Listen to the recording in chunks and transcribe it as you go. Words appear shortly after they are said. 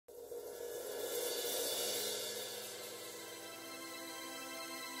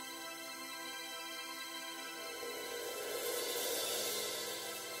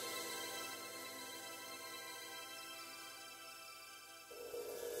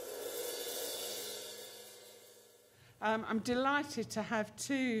I'm delighted to have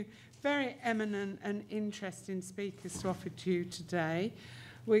two very eminent and interesting speakers to offer to you today.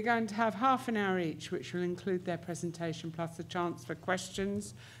 We're going to have half an hour each, which will include their presentation, plus a chance for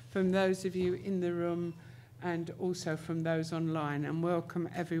questions from those of you in the room and also from those online, and welcome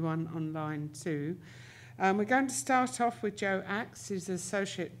everyone online too. We're going to start off with Jo Axe, who's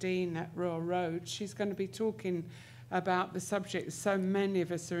Associate Dean at Royal Roads. She's going to be talking about the subject so many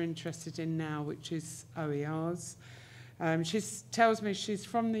of us are interested in now, which is OERs. She tells me she's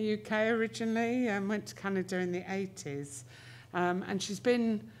from the UK originally and went to Canada in the 80s. And she's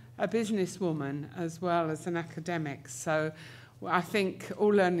been a businesswoman as well as an academic. So I think all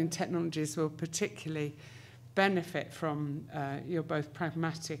learning technologies will particularly benefit from your both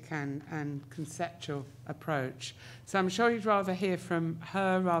pragmatic and conceptual approach. So I'm sure you'd rather hear from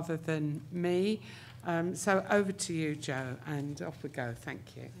her rather than me. So over to you, Jo, and off we go.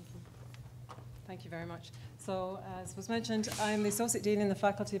 Thank you. Thank you very much. So as was mentioned, I'm the Associate Dean in the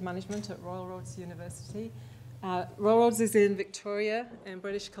Faculty of Management at Royal Roads University. Royal Roads is in Victoria in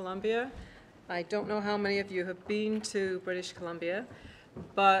British Columbia. I don't know how many of you have been to British Columbia,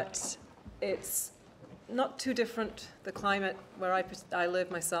 but it's not too different, the climate where I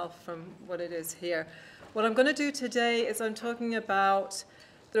live myself, from what it is here. What I'm going to do today is I'm talking about,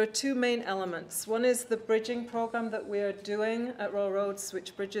 there are two main elements. One is the bridging program that we're doing at Royal Roads,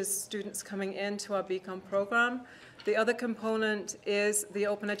 which bridges students coming into our BCom program. The other component is the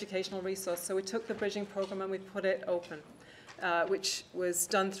open educational resource. So we took the bridging program and we put it open, which was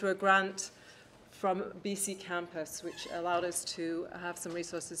done through a grant from BC Campus, which allowed us to have some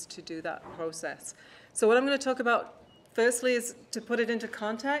resources to do that process. So what I'm going to talk about firstly is, to put it into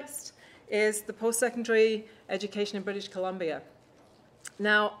context, is the post-secondary education in British Columbia.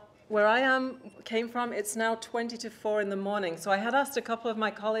 Now, where I came from, it's now 20 to 4 in the morning. So I had asked a couple of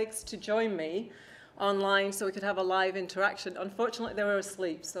my colleagues to join me online so we could have a live interaction. Unfortunately, they were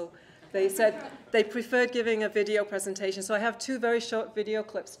asleep, so they said they preferred giving a video presentation. So I have two very short video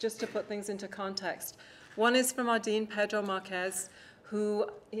clips just to put things into context. One is from our Dean, Pedro Marquez, who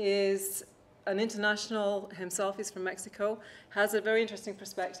is an international himself. He's from Mexico, has a very interesting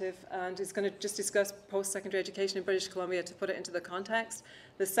perspective, and is going to just discuss post-secondary education in British Columbia to put it into the context.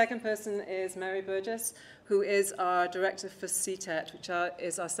 The second person is Mary Burgess, who is our director for CTET, which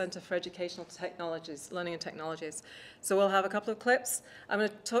is our Center for Educational Technologies, Learning and Technologies. So we'll have a couple of clips. I'm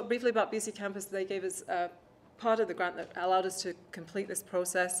going to talk briefly about BC Campus. They gave us part of the grant that allowed us to complete this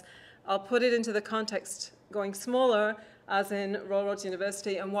process. I'll put it into the context going smaller, as in Royal Roads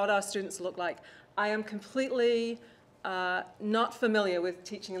University, and what our students look like. I am completely not familiar with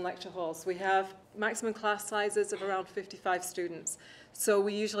teaching in lecture halls. We have maximum class sizes of around 55 students. So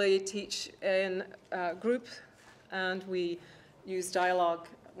we usually teach in group, and we use dialogue,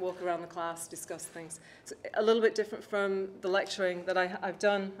 walk around the class, discuss things. It's a little bit different from the lecturing that I've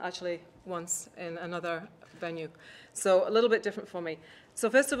done actually once in another venue. So a little bit different for me. So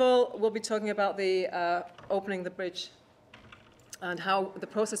first of all, we'll be talking about the opening the bridge and how the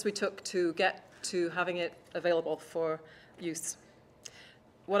process we took to get to having it available for use.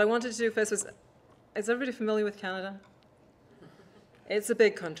 What I wanted to do first was, is everybody familiar with Canada? It's a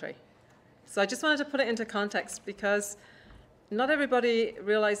big country. So I just wanted to put it into context because not everybody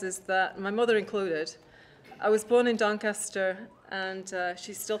realizes that, my mother included. I was born in Doncaster, and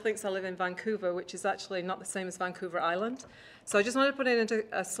she still thinks I live in Vancouver, which is actually not the same as Vancouver Island. So I just wanted to put it into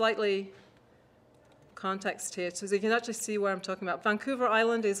a slightly context here so you can actually see where I'm talking about. Vancouver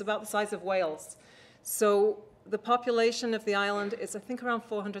Island is about the size of Wales. So the population of the island is, I think, around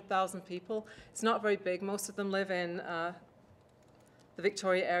 400,000 people. It's not very big. Most of them live in the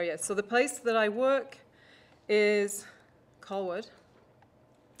Victoria area. So the place that I work is Colwood.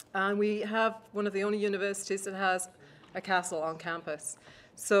 And we have one of the only universities that has a castle on campus.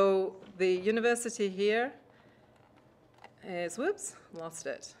 So the university here is, whoops, lost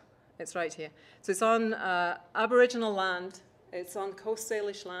it. It's right here. So it's on Aboriginal land. It's on Coast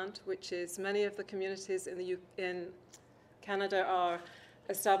Salish land, which is many of the communities in Canada are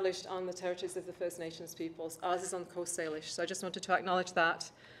established on the territories of the First Nations peoples. Ours is on Coast Salish. So I just wanted to acknowledge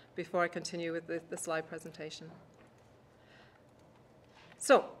that before I continue with the slide presentation.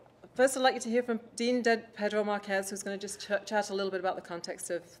 So first, I'd like you to hear from Dean Pedro Marquez, who's going to just chat a little bit about the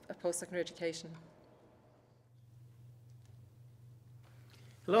context of post-secondary education.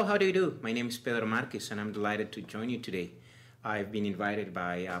 Hello, how do you do? My name is Pedro Marquez, and I'm delighted to join you today. I've been invited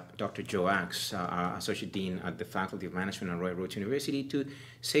by Dr. Jo Axe, Associate Dean at the Faculty of Management at Royal Roads University, to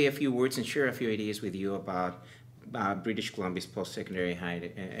say a few words and share a few ideas with you about British Columbia's post-secondary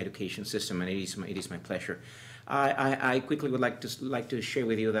higher education system, and it is my pleasure. I quickly would like to share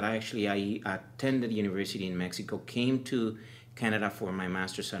with you that I attended university in Mexico, came to Canada for my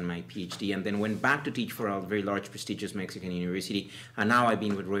master's and my PhD, and then went back to teach for a very large, prestigious Mexican university. And now I've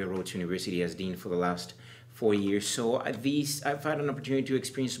been with Royal Roads University as dean for the last 4 years. So I've had an opportunity to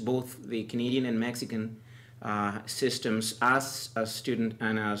experience both the Canadian and Mexican systems as a student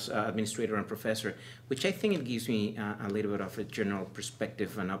and as administrator and professor, which I think it gives me a little bit of a general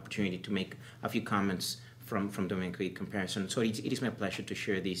perspective and opportunity to make a few comments from doing a comparison. So it is my pleasure to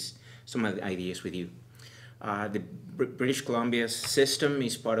share some of the ideas with you. The British Columbia system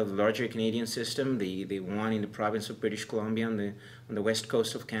is part of the larger Canadian system. The one in the province of British Columbia on the west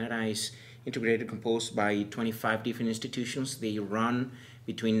coast of Canada is integrated, composed by 25 different institutions. They run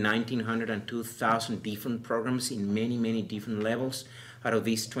between 1,900 and 2,000 different programs in many different levels. Out of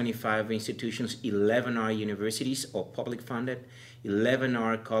these 25 institutions, 11 are universities or public funded, 11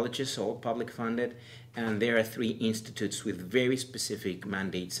 are colleges or public funded, and there are 3 institutes with very specific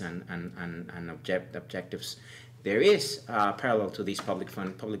mandates and objectives. There is, parallel to this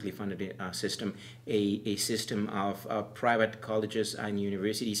publicly funded system, a system of private colleges and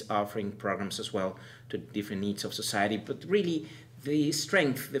universities offering programs as well to different needs of society. But really, the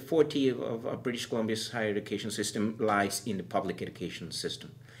strength, the forte of British Columbia's higher education system lies in the public education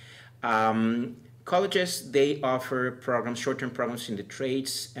system. Colleges, they offer programs, short-term programs in the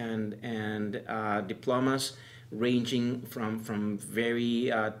trades and diplomas, ranging from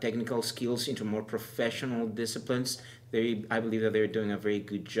very technical skills into more professional disciplines. I believe that they're doing a very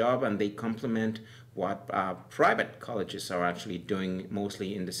good job, and they complement what private colleges are actually doing,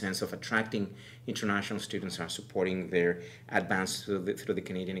 mostly in the sense of attracting international students and supporting their advance through the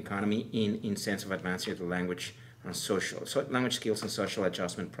Canadian economy in sense of advancing the language and language skills and social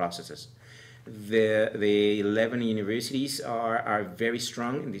adjustment processes. The 11 universities are very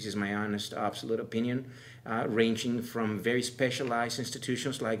strong, and this is my honest, absolute opinion, ranging from very specialized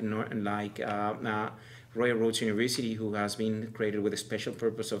institutions like Royal Roads University, who has been created with a special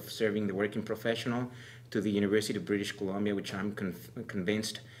purpose of serving the working professional, to the University of British Columbia, which I'm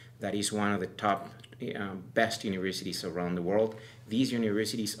convinced that is one of the top best universities around the world. These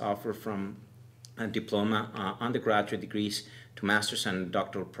universities offer from a diploma, undergraduate degrees, to master's and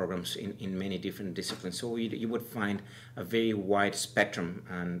doctoral programs in many different disciplines. So you would find a very wide spectrum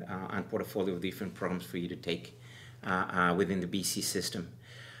and portfolio of different programs for you to take within the BC system.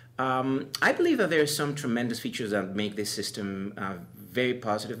 I believe that there are some tremendous features that make this system very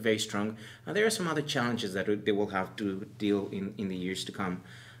positive, very strong. There are some other challenges that they will have to deal in the years to come.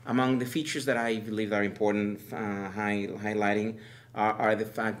 Among the features that I believe are important highlighting are the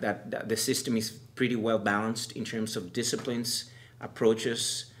fact that the system is pretty well balanced in terms of disciplines,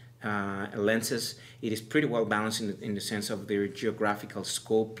 approaches, lenses. It is pretty well balanced in the sense of their geographical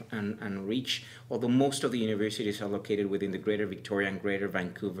scope and reach, although most of the universities are located within the Greater Victoria and Greater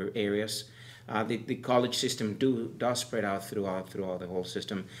Vancouver areas. The college system does spread out throughout the whole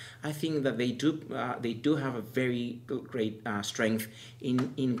system. I think that they do have a very great strength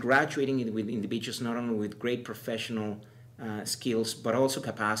in graduating with individuals not only with great professional skills, but also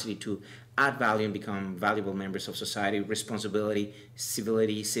capacity to add value and become valuable members of society, responsibility,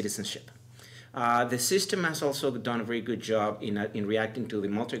 civility, citizenship. The system has also done a very good job in reacting to the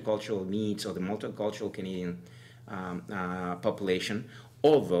multicultural needs of the multicultural Canadian population,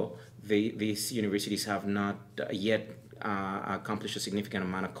 although these universities have not yet accomplished a significant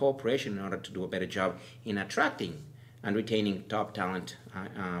amount of cooperation in order to do a better job in attracting and retaining top talent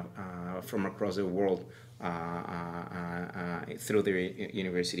from across the world through their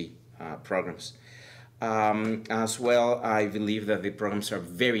university programs. As well, I believe that the programs are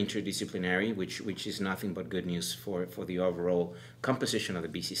very interdisciplinary, which is nothing but good news for the overall composition of the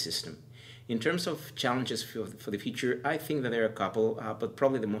BC system. In terms of challenges for the future, I think that there are a couple, but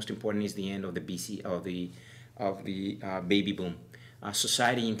probably the most important is the end of the baby boom.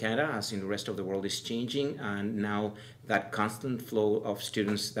 Society in Canada, as in the rest of the world, is changing, and now that constant flow of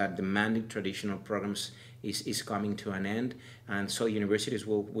students that demanding traditional programs is coming to an end, and so universities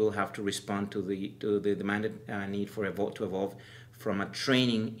will have to respond to the demanded need to evolve from a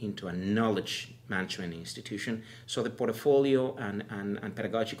training into a knowledge management institution. So the portfolio and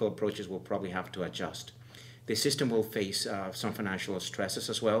pedagogical approaches will probably have to adjust. The system will face some financial stresses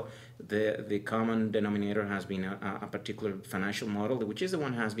as well. The common denominator has been a particular financial model, which is the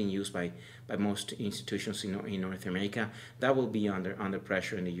one that has been used by most institutions in North America. That will be under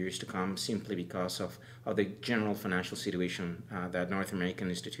pressure in the years to come, simply because of the general financial situation that North American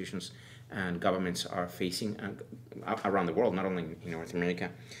institutions and governments are facing around the world, not only in North America.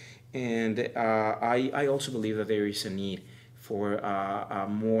 And I also believe that there is a need for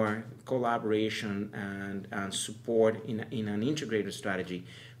more collaboration and support in an integrated strategy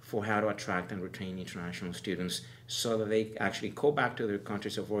for how to attract and retain international students so that they actually go back to their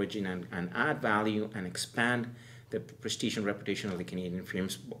countries of origin and add value and expand the prestige and reputation of the Canadian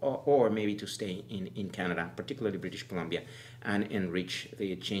films, or maybe to stay in Canada, particularly British Columbia, and enrich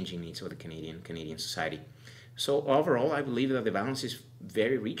the changing needs of the Canadian society. So overall, I believe that the balance is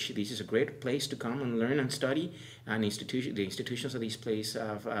very rich. This is a great place to come and learn and study, and the institutions of this place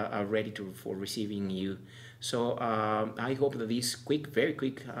are ready for receiving you. So I hope that this very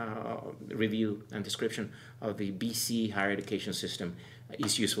quick review and description of the BC higher education system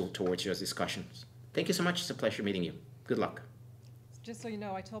is useful towards your discussions. Thank you so much. It's a pleasure meeting you. Good luck. Just so you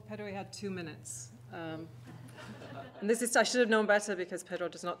know, I told Pedro he had 2 minutes. And I should have known better because Pedro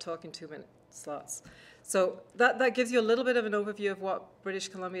does not talk in 2-minute slots. So that gives you a little bit of an overview of what British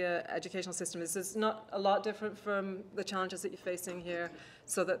Columbia educational system is. It's not a lot different from the challenges that you're facing here,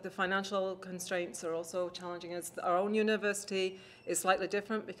 so that the financial constraints are also challenging us. Our own university is slightly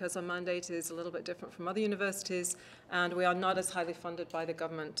different because our mandate is a little bit different from other universities, and we are not as highly funded by the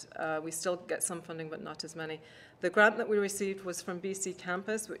government. We still get some funding, but not as many. The grant that we received was from BC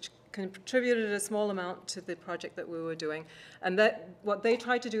Campus, which contributed a small amount to the project that we were doing. And what they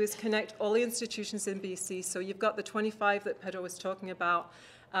tried to do is connect all the institutions in BC. So you've got the 25 that Pedro was talking about.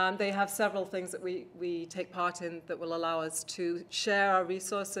 They have several things that we take part in that will allow us to share our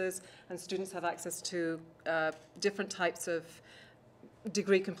resources, and students have access to different types of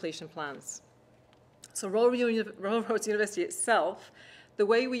degree completion plans. So Royal Roads University itself, the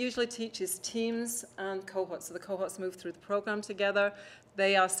way we usually teach is teams and cohorts. So the cohorts move through the program together.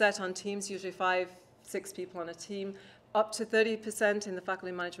 They are set on teams, usually 5-6 people on a team. Up to 30% in the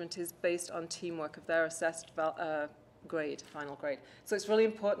faculty management is based on teamwork of their assessed grade, final grade. So it's really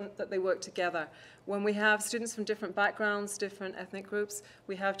important that they work together. When we have students from different backgrounds, different ethnic groups,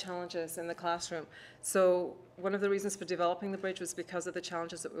 we have challenges in the classroom. So one of the reasons for developing the bridge was because of the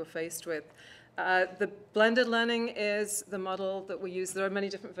challenges that we were faced with. The blended learning is the model that we use. There are many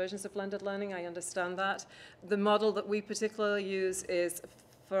different versions of blended learning, I understand that. The model that we particularly use is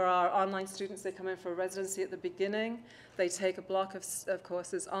for our online students. They come in for a residency at the beginning. They take a block of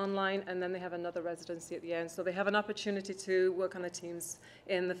courses online, and then they have another residency at the end. So they have an opportunity to work on the teams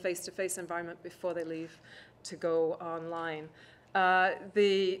in the face-to-face environment before they leave to go online.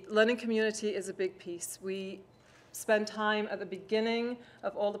 The learning community is a big piece. We spend time at the beginning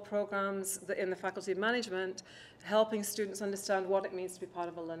of all the programs in the faculty of management helping students understand what it means to be part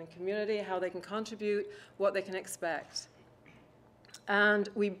of a learning community, how they can contribute, what they can expect. And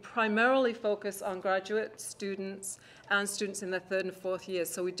we primarily focus on graduate students and students in their 3rd and 4th years.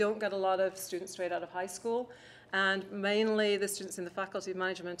 So we don't get a lot of students straight out of high school. And mainly the students in the faculty of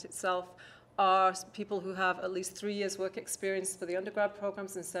management itself are people who have at least 3 years work experience for the undergrad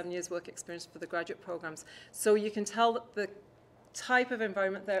programs and 7 years work experience for the graduate programs. So you can tell that the type of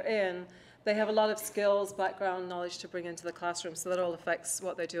environment they're in, they have a lot of skills, background, knowledge to bring into the classroom. So that all affects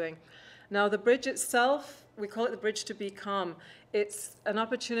what they're doing. Now, the bridge itself, we call it the Bridge to Become. It's an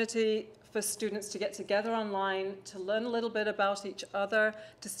opportunity for students to get together online, to learn a little bit about each other,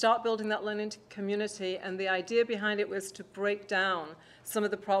 to start building that learning community. And the idea behind it was to break down some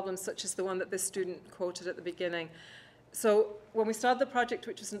of the problems, such as the one that this student quoted at the beginning. So when we started the project,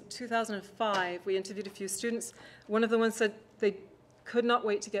 which was in 2005, we interviewed a few students. One of the ones said they could not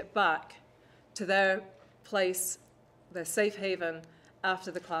wait to get back to their place, their safe haven,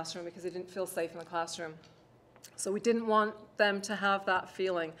 after the classroom because they didn't feel safe in the classroom. So we didn't want them to have that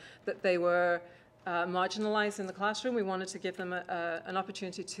feeling that they were marginalized in the classroom. We wanted to give them an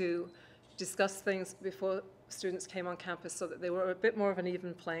opportunity to discuss things before students came on campus so that they were a bit more of an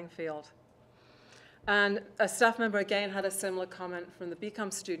even playing field. And a staff member again had a similar comment from the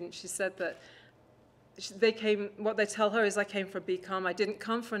BCom student. She said that what they tell her is, I came for BCom, I didn't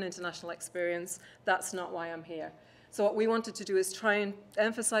come for an international experience, that's not why I'm here. So what we wanted to do is try and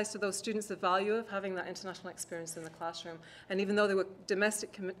emphasize to those students the value of having that international experience in the classroom. And even though they were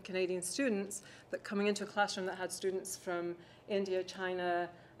domestic Canadian students, that coming into a classroom that had students from India, China,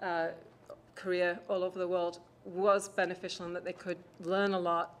 Korea, all over the world was beneficial and that they could learn a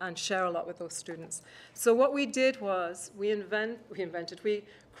lot and share a lot with those students. So what we did was we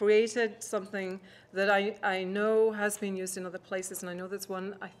created something that I know has been used in other places, and I know there's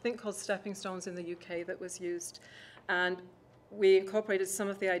one, I think, called Stepping Stones in the UK that was used. And we incorporated some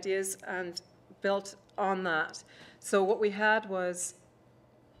of the ideas and built on that. So what we had was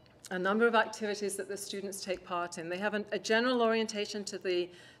a number of activities that the students take part in. They have a general orientation to the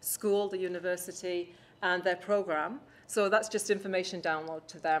school, the university, and their program. So that's just information download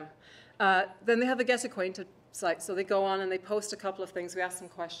to them. Then they have a Get Acquainted site. So they go on and they post a couple of things, we ask them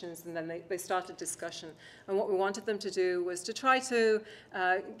questions, and then they start a discussion. And what we wanted them to do was to try to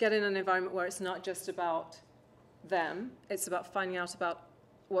get in an environment where it's not just about them, it's about finding out about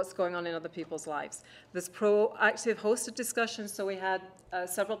what's going on in other people's lives. There's proactive hosted discussions, so we had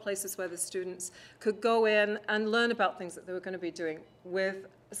several places where the students could go in and learn about things that they were going to be doing with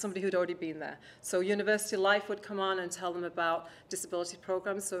somebody who'd already been there. So University Life would come on and tell them about disability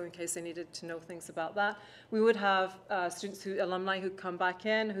programs, so in case they needed to know things about that. We would have students, alumni who'd come back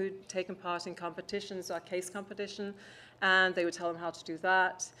in, who'd taken part in competitions, our case competition, and they would tell them how to do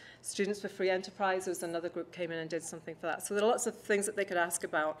that. Students for Free Enterprise, there was another group came in and did something for that. So there are lots of things that they could ask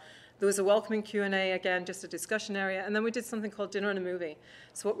about. There was a welcoming Q&A, again, just a discussion area, and then we did something called Dinner and a Movie.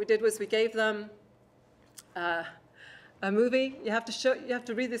 So what we did was we gave them a movie. You have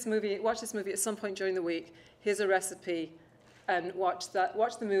to read this movie, watch this movie at some point during the week. Here's a recipe, and watch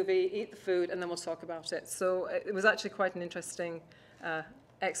the movie, eat the food, and then we'll talk about it. So it was actually quite an interesting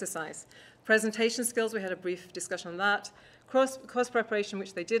exercise. Presentation skills, we had a brief discussion on that. Course preparation,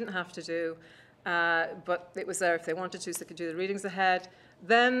 which they didn't have to do, but it was there if they wanted to, so they could do the readings ahead.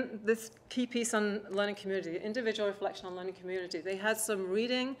 Then this key piece on learning community, individual reflection on learning community. They had some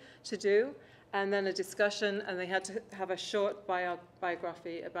reading to do, and then a discussion, and they had to have a short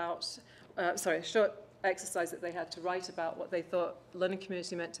biography about, a short exercise that they had to write about what they thought learning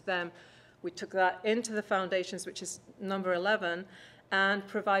community meant to them. We took that into the foundations, which is number 11, and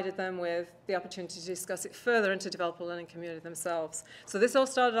provided them with the opportunity to discuss it further and to develop a learning community themselves. So this all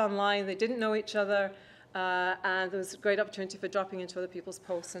started online. They didn't know each other, and there was a great opportunity for dropping into other people's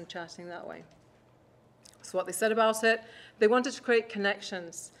posts and chatting that way. So what they said about it, they wanted to create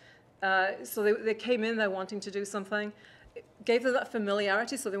connections. So they came in there wanting to do something. It gave them that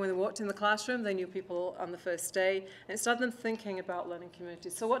familiarity, so that when they walked in the classroom, they knew people on the first day, and it started them thinking about learning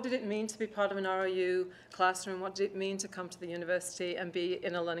communities. So what did it mean to be part of an ROU classroom? What did it mean to come to the university and be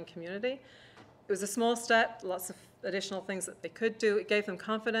in a learning community? It was a small step, lots of additional things that they could do. It gave them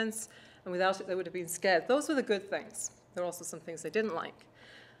confidence, and without it, they would have been scared. Those were the good things. There were also some things they didn't like.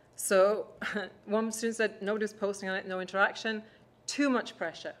 So one student said, nobody was posting on it, no interaction, too much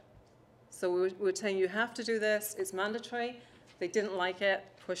pressure. So we were saying, you have to do this, it's mandatory. They didn't like it,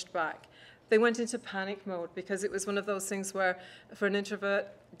 pushed back. They went into panic mode because it was one of those things where, for an introvert,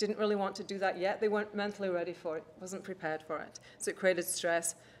 didn't really want to do that yet. They weren't mentally ready for it, wasn't prepared for it. So it created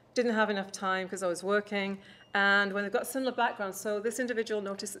stress. Didn't have enough time because I was working. And when they've got similar backgrounds, so this individual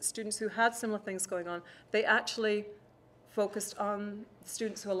noticed that students who had similar things going on, they actually focused on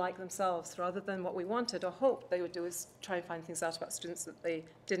students who are like themselves rather than what we wanted or hoped they would do is try and find things out about students that they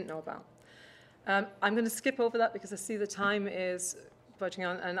didn't know about. I'm going to skip over that because I see the time is verging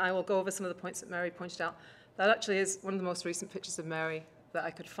on, and I will go over some of the points that Mary pointed out. That actually is one of the most recent pictures of Mary that I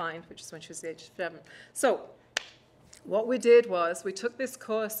could find, which is when she was the age of 7. So what we did was we took this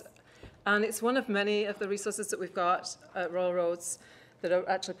course, and it's one of many of the resources that we've got at Royal Roads that are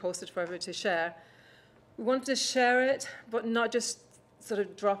actually posted for everybody to share. We wanted to share it, but not just sort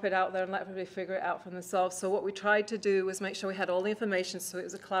of drop it out there and let everybody figure it out for themselves. So what we tried to do was make sure we had all the information, so it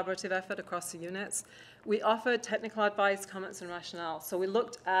was a collaborative effort across the units. We offered technical advice, comments, and rationale. So we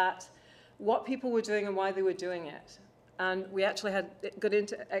looked at what people were doing and why they were doing it. And we actually had good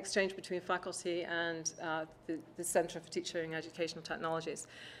exchange between faculty and the Centre for Teaching and Educational Technologies.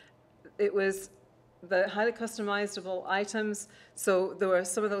 It was the highly customizable items, so there were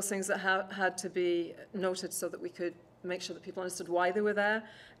some of those things that had to be noted so that we could make sure that people understood why they were there,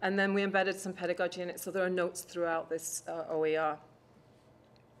 and then we embedded some pedagogy in it, so there are notes throughout this OER.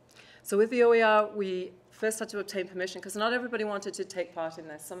 So with the OER, we first had to obtain permission, because not everybody wanted to take part in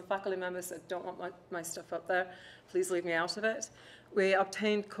this. Some faculty members said, don't want my stuff up there, please leave me out of it. We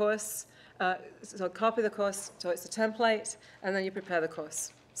obtained course, so copy the course, so it's a template, and then you prepare the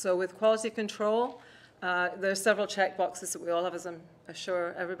course. So with quality control, there are several check boxes that we all have, as I'm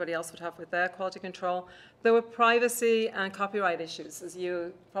sure everybody else would have with their quality control. There were privacy and copyright issues. As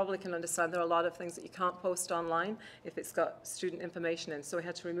you probably can understand, there are a lot of things that you can't post online if it's got student information in. So we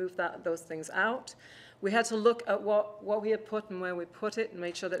had to remove those things out. We had to look at what we had put and where we put it and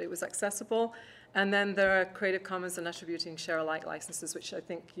make sure that it was accessible. And then there are Creative Commons and attributing share-alike licenses, which I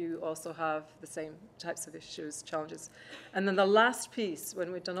think you also have the same types of issues, challenges. And then the last piece,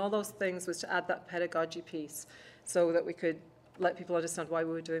 when we'd done all those things, was to add that pedagogy piece so that we could let people understand why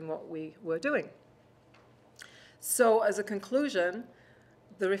we were doing what we were doing. So as a conclusion,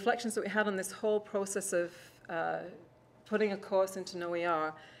 the reflections that we had on this whole process of putting a course into an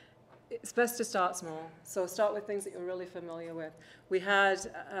OER, it's best to start small. So start with things that you're really familiar with. We had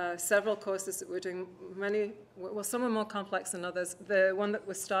several courses that we're doing, well, some are more complex than others. The one that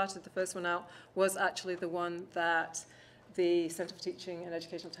was started, the first one out, was actually the one that the Centre for Teaching and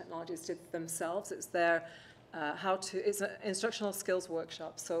Educational Technologies did themselves. It's their it's an instructional skills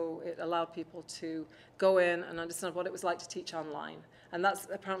workshop, so it allowed people to go in and understand what it was like to teach online. And that's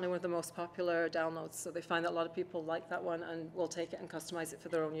apparently one of the most popular downloads, so they find that a lot of people like that one and will take it and customize it for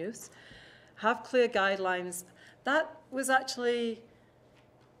their own use. Have clear guidelines. That was actually,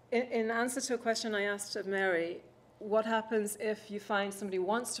 in answer to a question I asked of Mary, what happens if you find somebody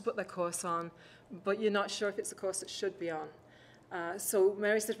wants to put their course on, but you're not sure if it's a course that should be on? So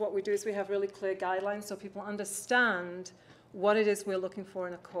Mary said what we do is we have really clear guidelines so people understand what it is we're looking for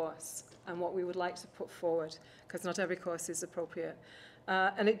in a course and what we would like to put forward, because not every course is appropriate.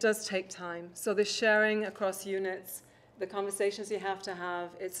 And it does take time. So the sharing across units, the conversations you have to have,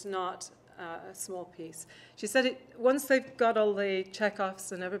 it's not a small piece. She said once they've got all the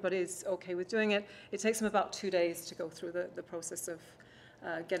check-offs and everybody's okay with doing it, it takes them about 2 days to go through the process of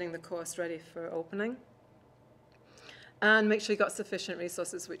getting the course ready for opening. And make sure you've got sufficient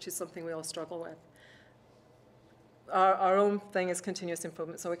resources, which is something we all struggle with. Our own thing is continuous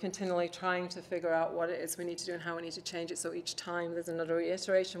improvement, so we're continually trying to figure out what it is we need to do and how we need to change it, so each time there's another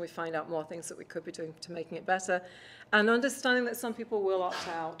reiteration, we find out more things that we could be doing to making it better, and understanding that some people will opt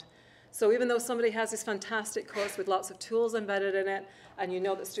out. So even though somebody has this fantastic course with lots of tools embedded in it, and you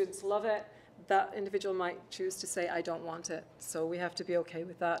know that students love it, that individual might choose to say, I don't want it. So we have to be okay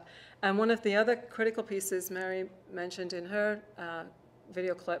with that. And one of the other critical pieces Mary mentioned in her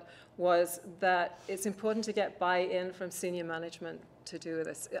video clip was that it's important to get buy-in from senior management to do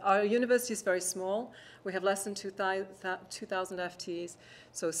this. Our university is very small. We have less than 2,000 FTEs,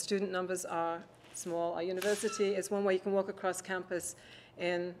 so student numbers are small. Our university is one where you can walk across campus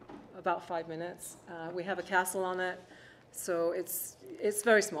in about 5 minutes. We have a castle on it, so it's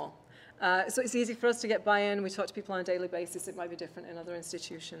very small. So it's easy for us to get buy-in. We talk to people on a daily basis. It might be different in other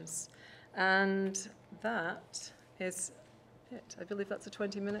institutions. And that is it. I believe that's a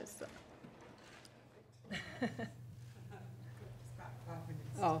 20 minutes.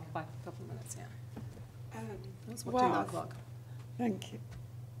 Oh, a couple of minutes, yeah. That's watching that clock. Thank you.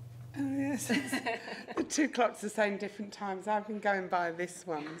 Oh, yes. The 2 clocks the same different times. I've been going by this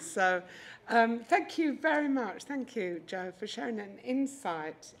one. So thank you very much. Thank you, Jo, for sharing an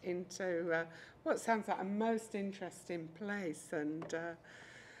insight into what sounds like a most interesting place and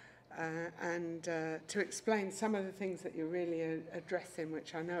to explain some of the things that you're really addressing,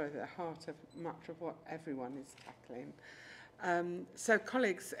 which I know are at the heart of much of what everyone is tackling. So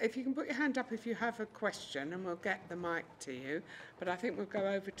colleagues, if you can put your hand up if you have a question and we'll get the mic to you. But I think we'll go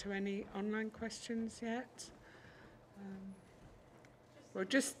over to any online questions yet. Well,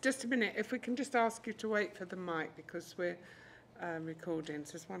 just a minute. If we can just ask you to wait for the mic because we're recording.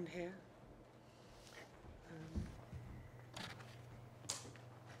 So there's one here.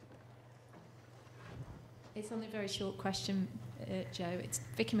 It's only a very short question, Jo. It's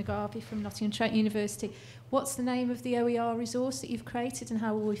Vicky McGarvey from Nottingham Trent University. What's the name of the OER resource that you've created and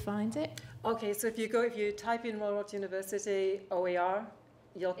how will we find it? Okay, so if you type in Royal Roads University OER,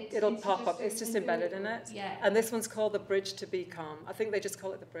 it'll pop up. It's just embedded in it. Yeah. And this one's called the Bridge to BCom. I think they just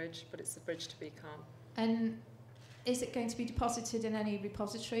call it the Bridge, but it's the Bridge to BCom. And is it going to be deposited in any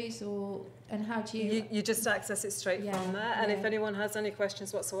repositories and how do you... You just access it straight from there. And if anyone has any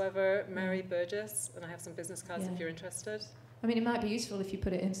questions whatsoever, Mary Burgess, and I have some business cards if you're interested. I mean, it might be useful if you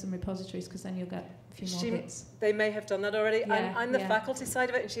put it in some repositories because then you'll get a few more bits. They may have done that already. Yeah, I'm the faculty side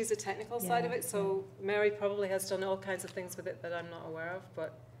of it and she's the technical side of it, so yeah. Mary probably has done all kinds of things with it that I'm not aware of,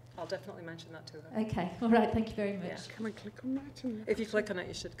 but I'll definitely mention that to her. Okay, all right, thank you very much. Yeah. Can we click on that? If you click on it,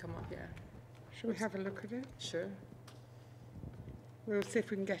 you should come up, yeah. Shall we have a look at it? Sure. We'll see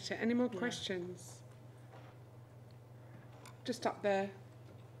if we can get it. Any more questions? Just up there.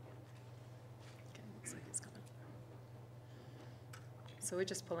 Okay, looks like it's coming. So we're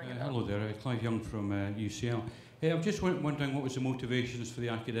just pulling it up. Hello there, Clive Young from UCL. I'm just wondering what was the motivations for the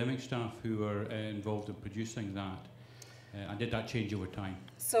academic staff who were involved in producing that, and did that change over time?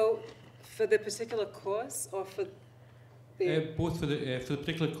 So, for the particular course, or for the... both for the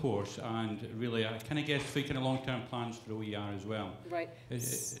particular course, and really, I kind of guess for kind of long-term plans for OER as well. Right.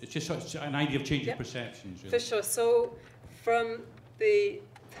 It's just an idea of changing perceptions. Really. For sure. So, from the...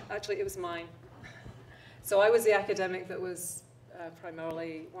 Actually, it was mine. So I was the academic that was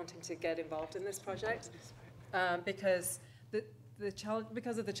primarily wanting to get involved in this project because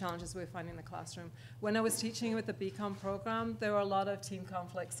because of the challenges we're finding in the classroom. When I was teaching with the BCom program, there were a lot of team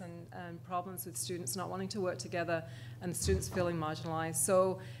conflicts and problems with students not wanting to work together and students feeling marginalized.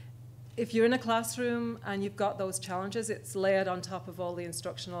 So if you're in a classroom and you've got those challenges, it's layered on top of all the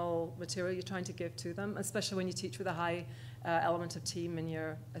instructional material you're trying to give to them, especially when you teach with a high element of team in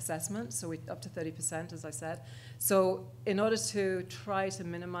your assessment, so up to 30%, as I said. So in order to try to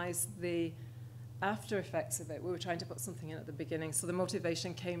minimize the after effects of it, we were trying to put something in at the beginning. So the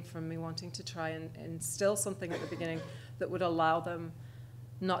motivation came from me wanting to try and instill something at the beginning that would allow them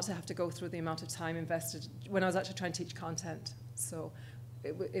not to have to go through the amount of time invested when I was actually trying to teach content. So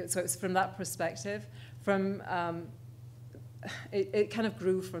it's from that perspective. It kind of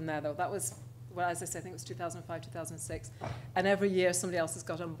grew from there, though. That was, well, as I said, I think it was 2005, 2006. And every year somebody else has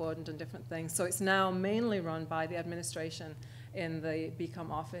got on board and done different things. So it's now mainly run by the administration in the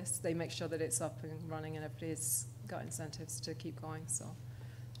BCom office. They make sure that it's up and running and everybody's got incentives to keep going. So,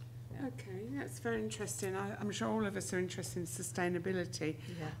 yeah. Okay, that's very interesting. I'm sure all of us are interested in sustainability.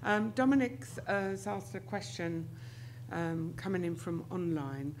 Yeah. Dominic has asked a question coming in from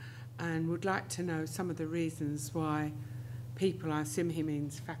online and would like to know some of the reasons why people, I assume he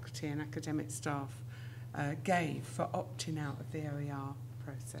means faculty and academic staff, gave for opting out of the OER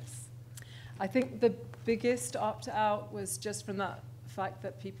process. I think the biggest opt-out was just from that fact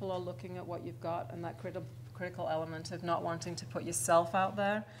that people are looking at what you've got and that critical element of not wanting to put yourself out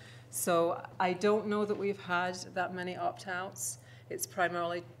there. So I don't know that we've had that many opt-outs. It's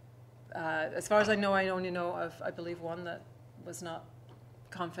primarily, as far as I know, I only know of, I believe, one that was not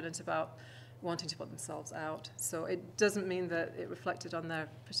confident about wanting to put themselves out. So it doesn't mean that it reflected on their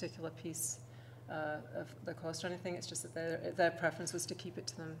particular piece of the course or anything. It's just that their preference was to keep it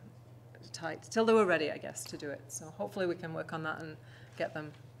to them tight till they were ready, I guess, to do it. So hopefully we can work on that and get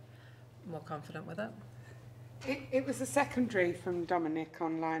them more confident with it. It was a secondary from Dominic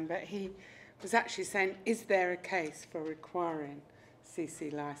online, but he was actually saying, is there a case for requiring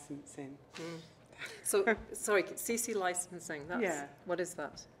CC licensing? So, sorry, CC licensing, that's, Yeah. What is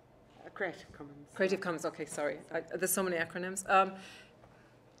that? Creative Commons. Creative Commons, okay, sorry. There's so many acronyms.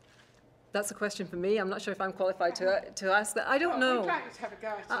 That's a question for me. I'm not sure if I'm qualified to ask that. I don't know. We'd like you to have a go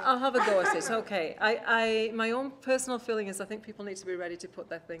at it. I'll have a go at it, okay. My own personal feeling is I think people need to be ready to put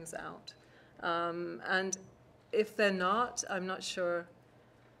their things out. And if they're not, I'm not sure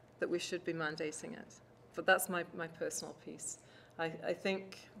that we should be mandating it. But that's my personal piece. I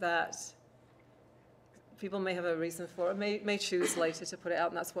think that people may have a reason for it, may choose later to put it out,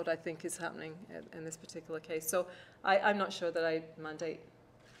 and that's what I think is happening in this particular case. So I'm not sure that I mandate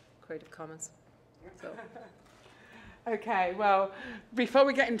Creative Commons. So. Okay, well, before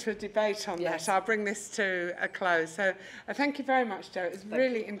we get into a debate on Yes. that, I'll bring this to a close. So thank you very much, Joe. It was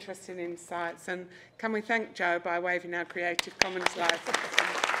really interesting insights. And can we thank Joe by waving our Creative Commons license?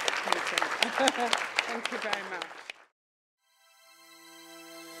 Thank you very much.